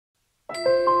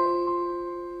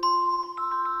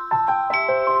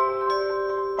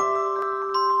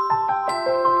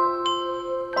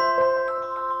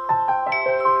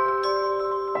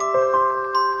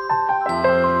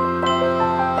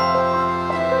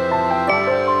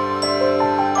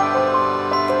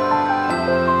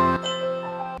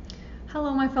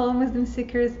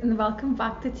seekers, and welcome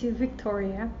back to Tea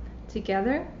Victoria.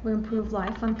 Together, we improve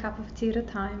life one cup of tea at a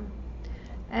time.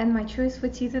 And my choice for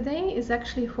tea today is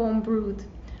actually home brewed.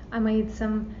 I made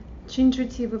some ginger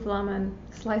tea with lemon,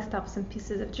 sliced up some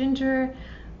pieces of ginger,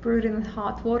 brewed in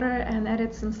hot water, and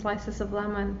added some slices of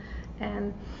lemon.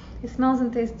 And it smells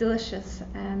and tastes delicious,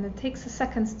 and it takes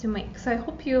seconds to make. So I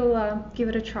hope you'll give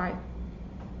it a try.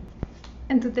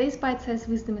 And today's bite-sized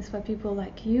wisdom is for people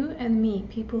like you and me,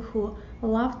 people who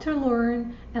love to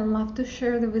learn and love to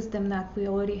share the wisdom that we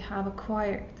already have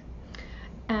acquired.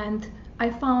 And I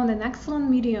found an excellent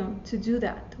medium to do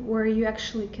that, where you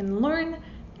actually can learn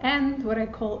and what I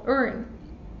call earn.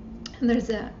 And there's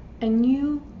a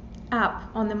new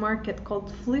app on the market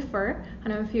called FLIFFR. I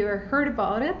don't know if you ever heard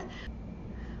about it.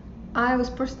 I was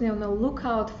personally on the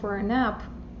lookout for an app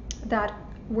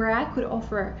where I could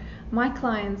offer my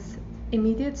clients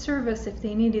immediate service if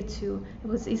they needed to. It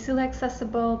was easily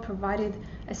accessible, provided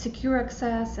a secure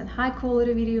access and high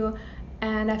quality video.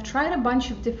 And I've tried a bunch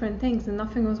of different things and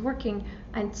nothing was working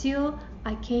until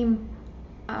I came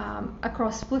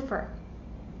across FLIFFR.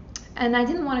 And I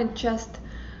didn't want to just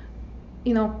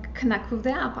connect with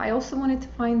the app. I also wanted to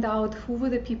find out who were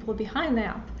the people behind the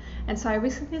app. And so I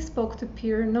recently spoke to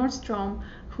Peter Nordstrom,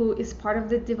 who is part of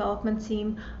the development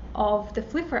team of the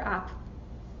FLIFFR app.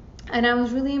 And I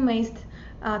was really amazed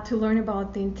to learn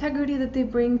about the integrity that they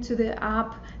bring to the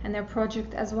app and their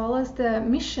project, as well as the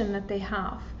mission that they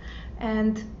have.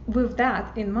 And with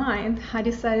that in mind, I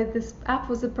decided this app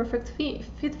was a perfect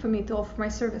fit for me to offer my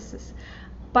services.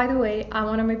 By the way, I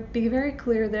want to be very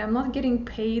clear that I'm not getting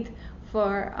paid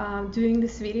for doing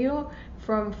this video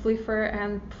from FLIFFR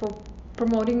and for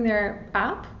promoting their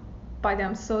app by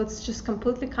them. So it's just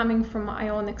completely coming from my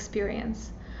own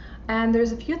experience. And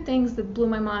there's a few things that blew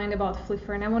my mind about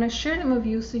FLIFFR, and I want to share them with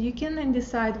you so you can then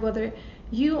decide whether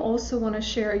you also want to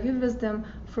share your wisdom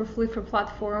for FLIFFR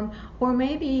platform, or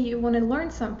maybe you want to learn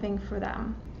something for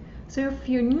them. So if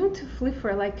you're new to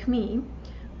FLIFFR like me,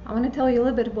 I want to tell you a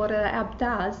little bit what the app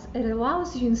does. It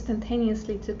allows you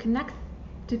instantaneously to connect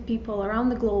to people around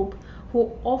the globe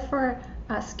who offer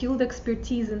skilled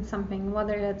expertise in something,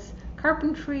 whether it's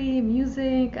carpentry,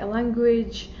 music, a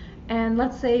language. And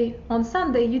let's say on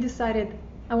Sunday you decided,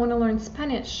 I want to learn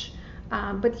Spanish,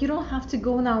 but you don't have to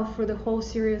go now for the whole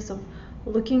series of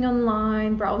looking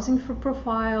online, browsing for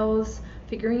profiles,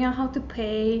 figuring out how to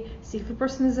pay, see if a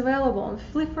person is available. On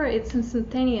FLIFFR, it's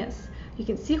instantaneous. You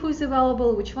can see who is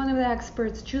available, which one of the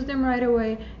experts, choose them right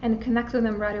away, and connect with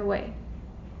them right away.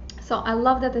 So I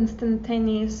love that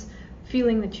instantaneous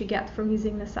feeling that you get from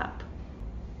using this app.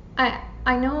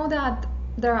 I know that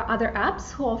there are other apps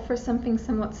who offer something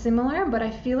somewhat similar, but I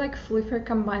feel like FLIFFR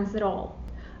combines it all.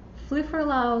 FLIFFR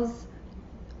allows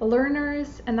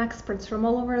learners and experts from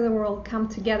all over the world come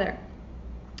together.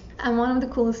 And one of the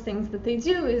coolest things that they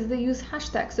do is they use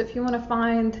hashtags. So if you want to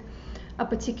find a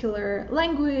particular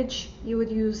language, you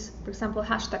would use, for example,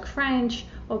 hashtag French,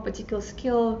 or a particular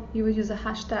skill, you would use a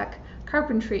hashtag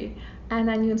carpentry, and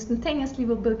then you instantaneously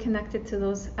will be connected to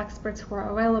those experts who are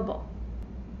available.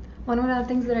 One of the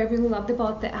things that I really loved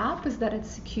about the app is that it's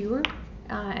secure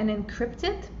and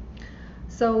encrypted.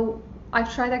 So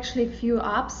I've tried actually a few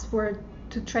apps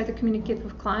to try to communicate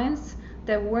with clients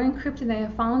that were encrypted, and I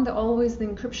found that always the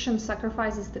encryption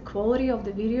sacrifices the quality of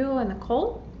the video and the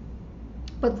call.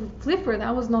 But with FLIFFR,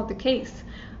 that was not the case.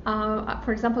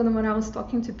 For example, when I was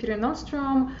talking to Peter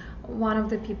Nordstrom, one of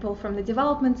the people from the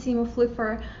development team of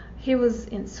FLIFFR, he was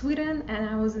in Sweden and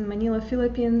I was in Manila,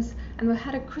 Philippines, and we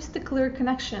had a crystal clear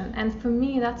connection. And for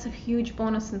me, that's a huge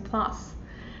bonus and plus.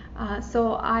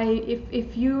 So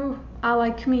if you are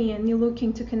like me and you're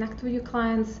looking to connect with your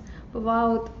clients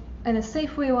in a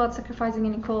safe way without sacrificing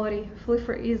any quality,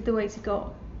 FLIFFR is the way to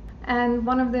go. And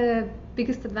one of the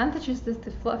biggest advantages that the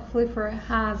FLIFFR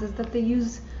has is that they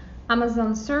use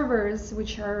Amazon servers,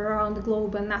 which are around the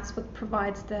globe, and that's what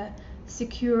provides the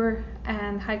secure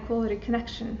and high quality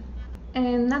connection. And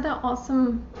another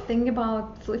awesome thing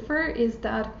about FLIFFR is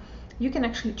that you can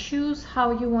actually choose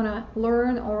how you want to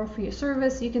learn or offer your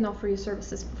service. You can offer your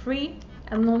services for free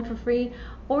and learn for free,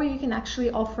 or you can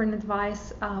actually offer an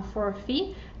advice for a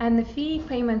fee, and the fee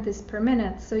payment is per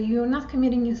minute. So you're not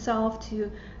committing yourself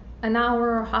to an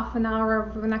hour or half an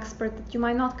hour with an expert that you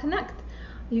might not connect.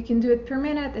 You can do it per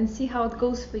minute and see how it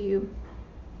goes for you.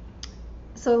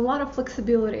 So a lot of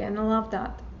flexibility, and I love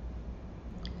that.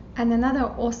 And another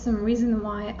awesome reason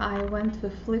why I went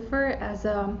with FLIFFR as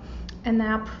an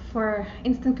app for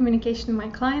instant communication with my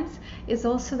clients is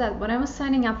also that when I was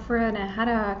signing up for it and I had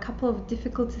a couple of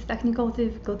technical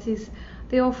difficulties,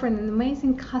 they offer an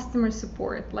amazing customer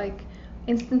support, like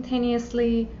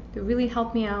instantaneously. They really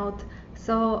helped me out.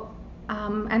 So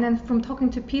And then from talking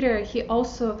to Peter, he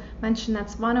also mentioned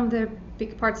that's one of the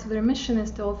big parts of their mission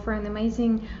is to offer an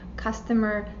amazing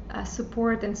customer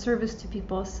support and service to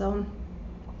people, so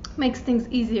makes things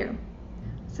easier.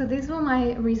 So these were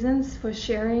my reasons for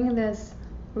sharing this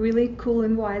really cool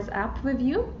and wise app with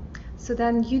you, so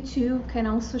then you too can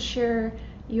also share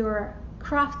your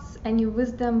crafts and your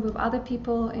wisdom with other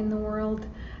people in the world,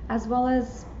 as well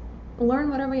as learn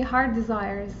whatever your heart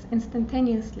desires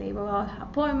instantaneously without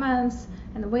appointments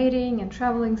and waiting and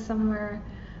traveling somewhere.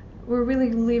 We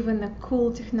really live in a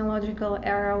cool technological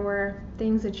era where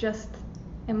things are just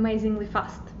amazingly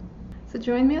fast. So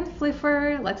join me on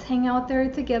FLIFFR, let's hang out there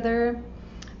together.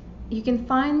 You can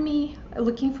find me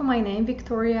looking for my name,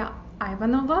 Victoria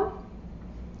Ivanova,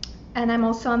 and I'm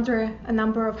also under a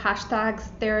number of hashtags: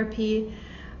 therapy,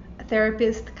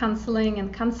 therapist, counseling,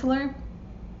 and counselor.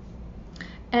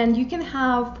 And you can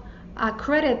have a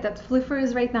credit that FLIFFR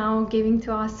is right now giving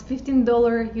to us,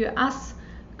 $15 US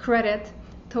credit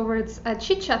towards a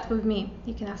chit chat with me.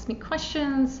 You can ask me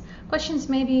questions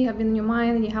maybe have been in your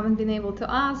mind and you haven't been able to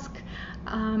ask.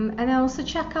 And I also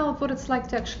check out what it's like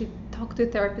to actually talk to a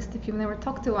therapist if you've never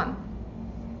talked to one.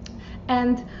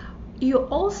 And you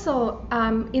also,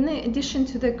 in addition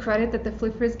to the credit that the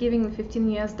FLIFFR is giving, the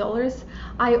 $15 US,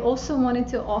 I also wanted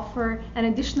to offer an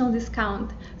additional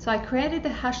discount. So I created the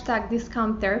hashtag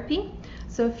discount therapy.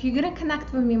 So if you're gonna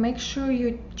connect with me, make sure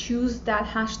you choose that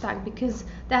hashtag, because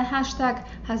that hashtag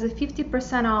has a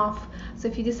 50% off. So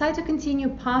if you decide to continue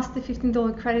past the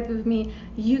 $15 credit with me,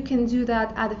 you can do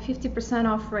that at a 50%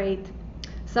 off rate.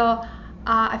 So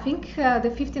I think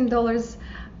the $15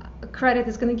 credit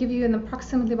is going to give you an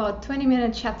approximately about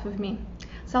 20-minute chat with me.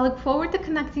 So I look forward to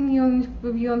connecting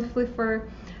with you on FLIFFR.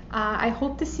 I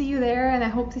hope to see you there, and I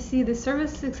hope to see the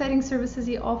exciting services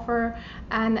you offer,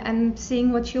 and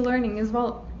seeing what you're learning as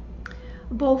well.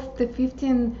 Both the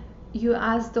 $15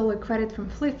 US credit from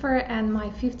FLIFFR and my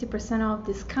 50% off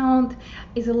discount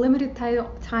is a limited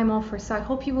time offer, so I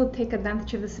hope you will take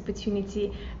advantage of this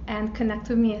opportunity and connect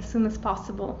with me as soon as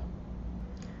possible.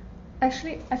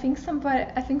 Actually, I think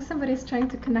somebody is trying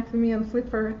to connect with me on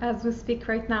FLIFFR as we speak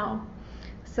right now.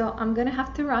 So I'm gonna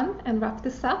have to run and wrap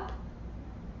this up.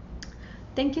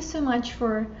 Thank you so much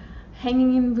for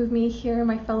hanging in with me here,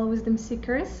 my fellow wisdom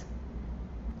seekers.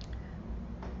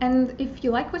 And if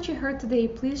you like what you heard today,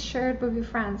 please share it with your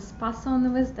friends, pass on the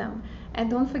wisdom,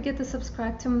 and don't forget to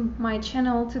subscribe to my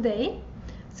channel today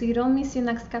so you don't miss your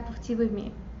next cup of tea with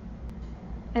me.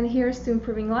 And here's to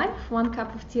improving life, one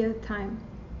cup of tea at a time.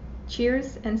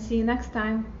 Cheers, and see you next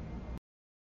time.